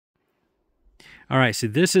All right, so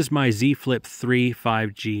this is my Z Flip 3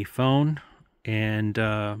 5G phone, and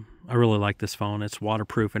I really like this phone. It's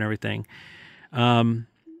waterproof and everything.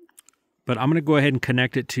 But I'm going to go ahead and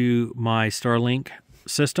connect it to my Starlink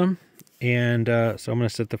system. And so I'm going to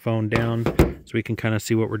set the phone down so we can kind of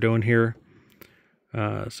see what we're doing here.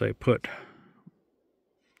 So I put,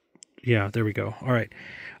 yeah, there we go. All right.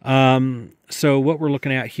 So what we're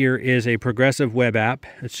looking at here is a progressive web app.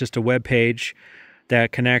 It's just a web page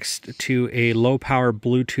that connects to a low power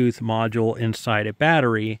Bluetooth module inside a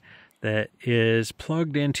battery that is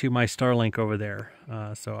plugged into my Starlink over there.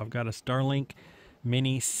 So I've got a Starlink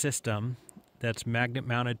Mini system that's magnet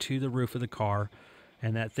mounted to the roof of the car,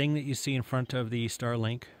 and that thing that you see in front of the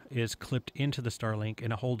Starlink is clipped into the Starlink,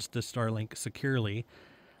 and it holds the Starlink securely.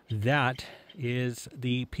 That is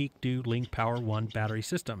the Peakdo LinkPower 1 battery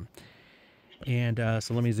system. And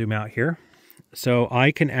so let me zoom out here. So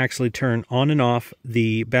I can actually turn on and off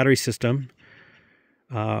the battery system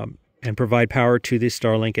and provide power to the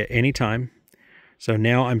Starlink at any time. So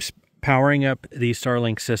now I'm powering up the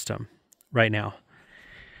Starlink system right now.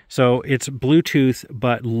 So it's Bluetooth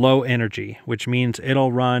but low energy, which means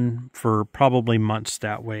it'll run for probably months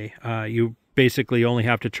that way. You basically only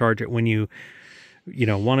have to charge it when you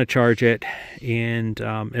want to charge it, and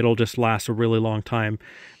it'll just last a really long time.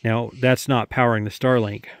 Now, that's not powering the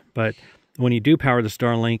Starlink, but when you do power the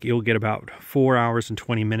Starlink, you'll get about 4 hours and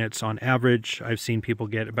 20 minutes on average. I've seen people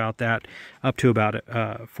get about that, up to about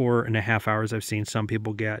 4.5 hours I've seen some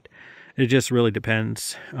people get. It just really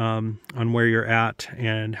depends on where you're at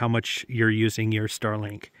and how much you're using your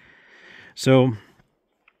Starlink. So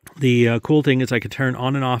the cool thing is I could turn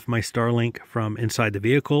on and off my Starlink from inside the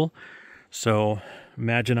vehicle. So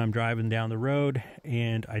imagine I'm driving down the road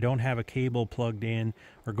and I don't have a cable plugged in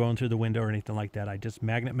or going through the window or anything like that. I just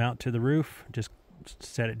magnet mount to the roof, just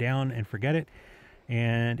set it down and forget it,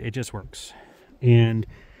 and it just works. And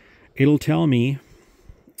it'll tell me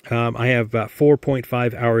I have about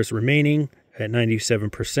 4.5 hours remaining at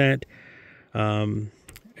 97%.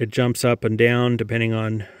 It jumps up and down depending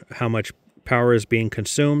on how much power is being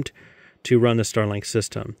consumed to run the Starlink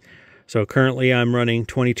system. So currently I'm running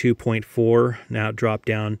 22.4, now it dropped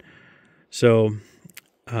down. So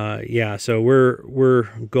yeah, so we're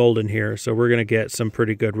golden here. So we're going to get some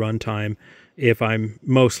pretty good runtime if I'm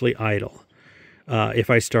mostly idle. If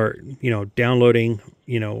I start, downloading,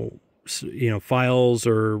 files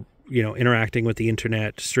or, interacting with the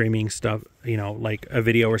internet, streaming stuff, like a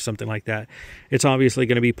video or something like that, it's obviously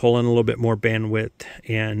going to be pulling a little bit more bandwidth,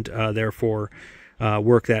 and therefore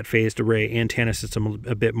work that phased array antenna system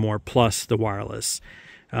a bit more, plus the wireless.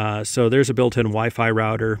 So there's a built-in Wi-Fi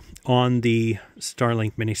router on the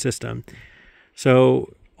Starlink Mini system.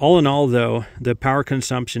 So all in all, though, the power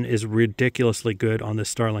consumption is ridiculously good on the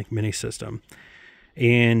Starlink Mini system.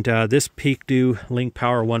 And this Peakdo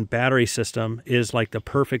LinkPower 1 battery system is like the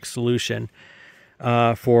perfect solution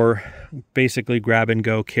for basically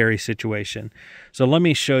grab-and-go carry situation. So let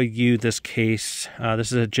me show you this case.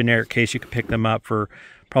 This is a generic case. You can pick them up for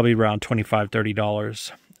probably around $25,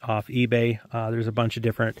 $30 off eBay. There's a bunch of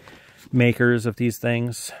different makers of these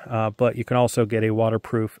things, but you can also get a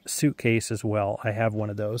waterproof suitcase as well. I have one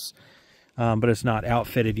of those, but it's not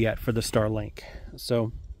outfitted yet for the Starlink.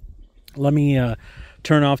 So let me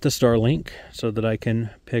turn off the Starlink so that I can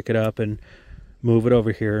pick it up and move it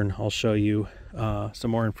over here, and I'll show you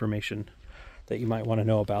some more information that you might want to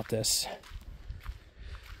know about this.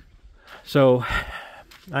 So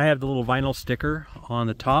I have the little vinyl sticker on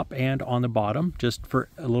the top and on the bottom, just for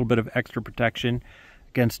a little bit of extra protection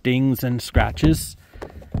against dings and scratches.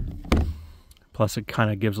 Plus it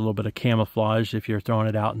kind of gives a little bit of camouflage if you're throwing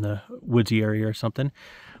it out in the woodsy area or something.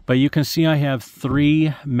 But you can see I have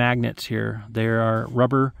 3 magnets here. There are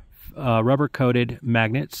rubber coated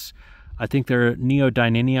magnets. I think they're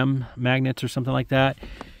neodymium magnets or something like that.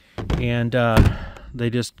 And they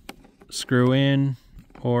just screw in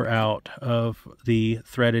or out of the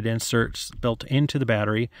threaded inserts built into the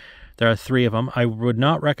battery. There are 3 of them. I would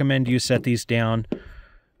not recommend you set these down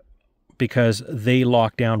because they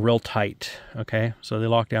lock down real tight. Okay, so they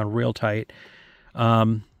lock down real tight.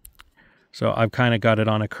 So I've kind of got it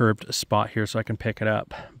on a curved spot here so I can pick it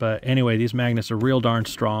up. But anyway, these magnets are real darn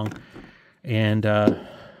strong. And, but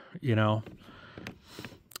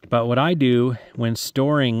what I do when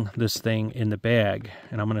storing this thing in the bag,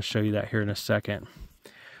 and I'm going to show you that here in a second.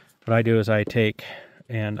 What I do is I take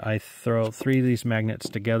and I throw 3 of these magnets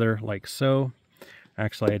together like so.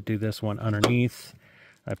 Actually, I do this one underneath.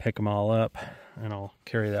 I pick them all up and I'll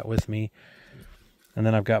carry that with me. And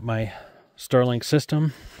then I've got my Starlink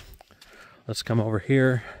system. Let's come over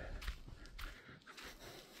here.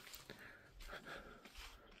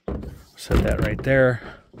 Set that right there.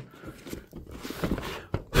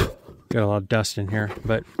 Got a lot of dust in here,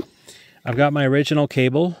 but I've got my original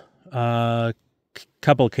cable,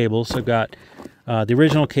 couple of cables. I've got the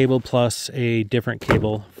original cable plus a different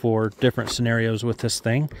cable for different scenarios with this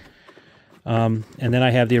thing. And then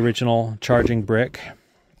I have the original charging brick.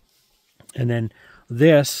 And then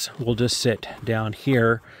this will just sit down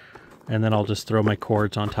here, and then I'll just throw my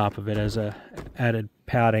cords on top of it as a added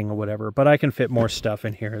padding or whatever. But I can fit more stuff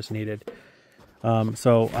in here as needed.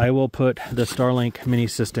 So I will put the Starlink Mini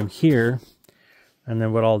system here, and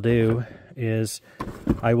then what I'll do is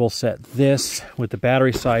I will set this with the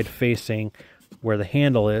battery side facing where the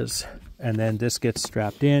handle is, and then this gets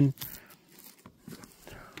strapped in.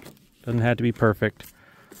 Doesn't have to be perfect.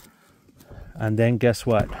 And then guess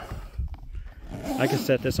what? I can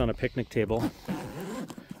set this on a picnic table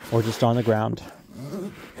or just on the ground,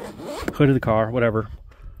 hood of the car, whatever.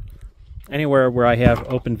 Anywhere where I have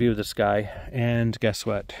open view of the sky. And guess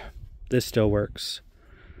what? This still works.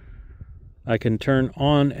 I can turn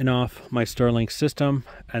on and off my Starlink system,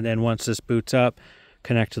 and then once this boots up,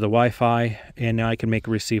 connect to the Wi-Fi, and now I can make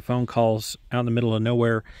and receive phone calls out in the middle of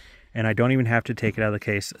nowhere, and I don't even have to take it out of the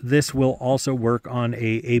case. This will also work on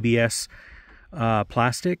a ABS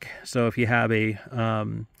plastic. So if you have a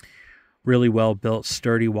really well built,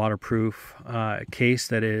 sturdy, waterproof case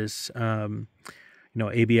that is you know,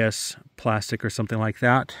 ABS plastic or something like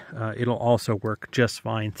that, it'll also work just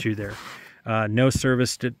fine through there. No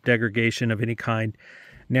service degradation of any kind.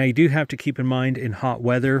 Now you do have to keep in mind in hot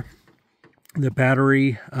weather, the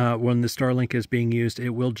battery, when the Starlink is being used,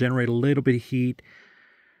 it will generate a little bit of heat.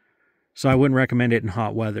 So I wouldn't recommend it in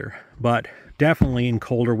hot weather, but definitely in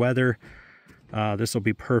colder weather, this will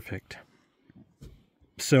be perfect.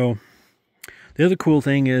 So the other cool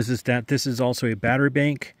thing is that this is also a battery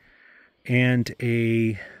bank and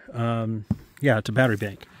a, yeah, it's a battery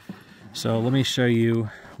bank. So let me show you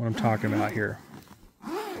what I'm talking about here.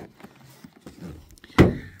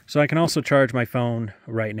 So I can also charge my phone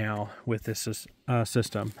right now with this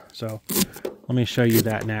system. So let me show you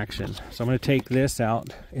that in action. So I'm going to take this out.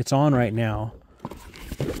 It's on right now.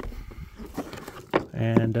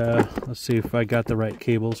 And let's see if I got the right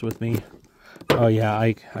cables with me. Oh yeah,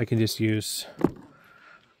 I can just use,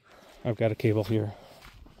 I've got a cable here.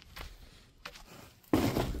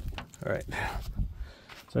 All right.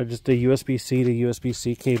 So just a USB-C to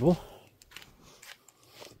USB-C cable.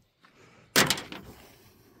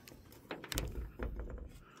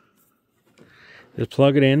 Just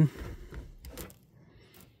plug it in.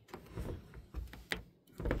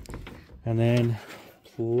 And then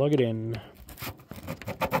plug it in.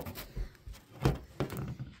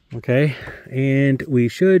 Okay, and we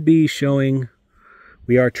should be showing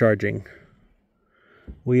we are charging.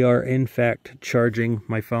 We are in fact charging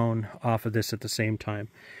my phone off of this at the same time.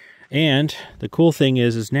 And the cool thing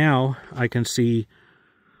is now I can see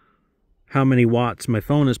how many watts my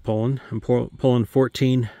phone is pulling. I'm pulling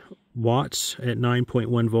 14 watts at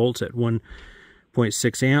 9.1 volts at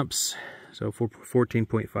 1.6 amps. So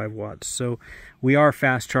 14.5 watts. So we are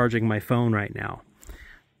fast charging my phone right now.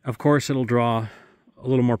 Of course, it'll draw a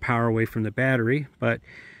little more power away from the battery, but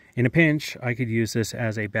in a pinch, I could use this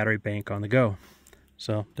as a battery bank on the go.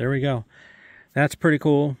 So there we go. That's pretty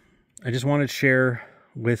cool. I just wanted to share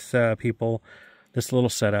with people this little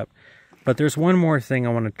setup. But there's one more thing I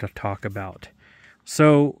wanted to talk about.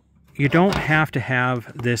 So you don't have to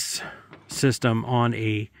have this system on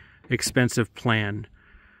a expensive plan.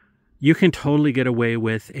 You can totally get away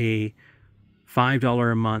with a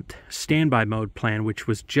 $5 a month standby mode plan, which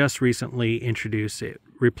was just recently introduced. It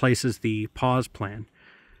replaces the pause plan.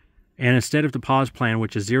 And instead of the pause plan,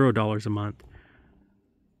 which is $0 a month,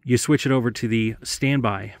 you switch it over to the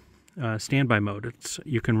standby mode.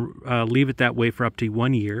 You can leave it that way for up to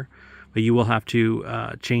 1 year, but you will have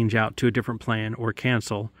to change out to a different plan or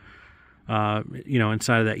cancel, you know,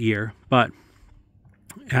 inside of that year. But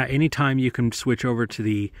anytime you can switch over to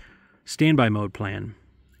the standby mode plan,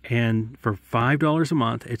 and for $5 a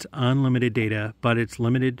month, it's unlimited data, but it's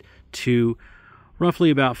limited to roughly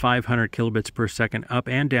about 500 kilobits per second up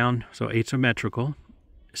and down, so asymmetrical.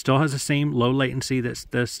 Still has the same low latency that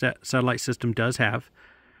the satellite system does have.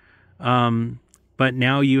 But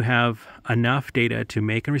now you have enough data to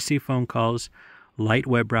make and receive phone calls, light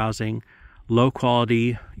web browsing, low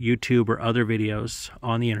quality YouTube or other videos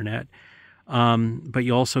on the internet. But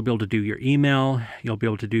you'll also be able to do your email. You'll be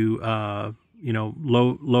able to do, you know,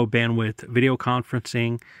 low bandwidth video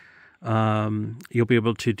conferencing. You'll be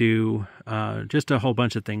able to do just a whole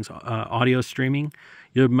bunch of things. Audio streaming.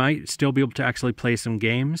 You might still be able to actually play some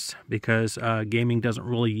games because gaming doesn't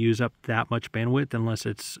really use up that much bandwidth unless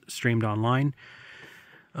it's streamed online.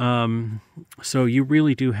 So you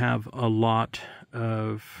really do have a lot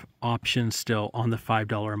of options still on the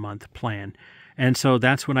 $5 a month plan. And so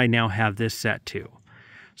that's what I now have this set to.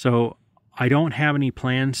 So I don't have any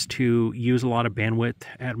plans to use a lot of bandwidth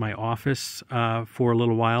at my office for a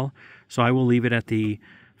little while. So I will leave it at the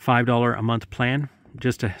 $5 a month plan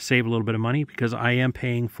just to save a little bit of money, because I am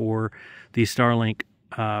paying for the Starlink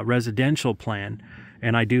residential plan.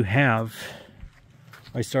 And I do have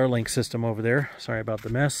my Starlink system over there. Sorry about the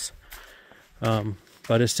mess.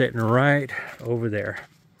 But it's sitting right over there.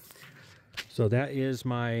 So that is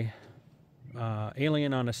my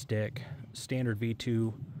Alien on a Stick standard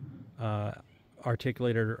V2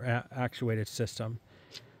 articulated or actuated system.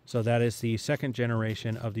 So that is the second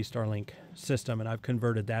generation of the Starlink system, and I've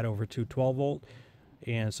converted that over to 12 volt,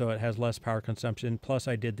 and so it has less power consumption. Plus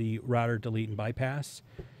I did the router delete and bypass,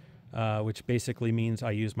 which basically means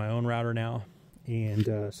I use my own router now,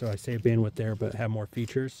 and so I save bandwidth there but have more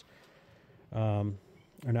features, or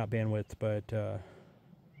not bandwidth, but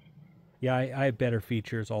yeah, I have better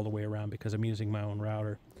features all the way around because I'm using my own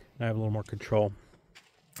router and I have a little more control.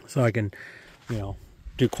 So I can, you know,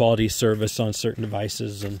 do quality service on certain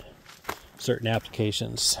devices and certain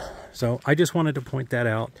applications. So I just wanted to point that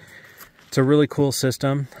out. It's a really cool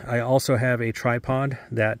system. I also have a tripod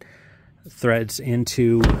that threads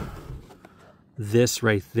into this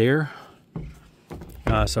right there.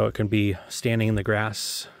 So it can be standing in the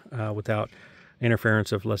grass without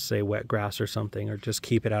interference of, let's say, wet grass or something, or just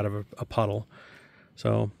keep it out of a puddle.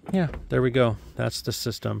 So yeah, there we go. That's the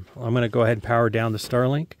system. I'm going to go ahead and power down the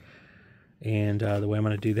Starlink. And the way I'm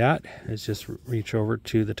going to do that is just reach over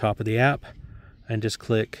to the top of the app and just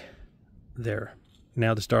click there.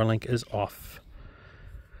 Now the Starlink is off.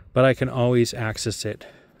 But I can always access it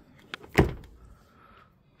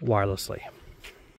wirelessly.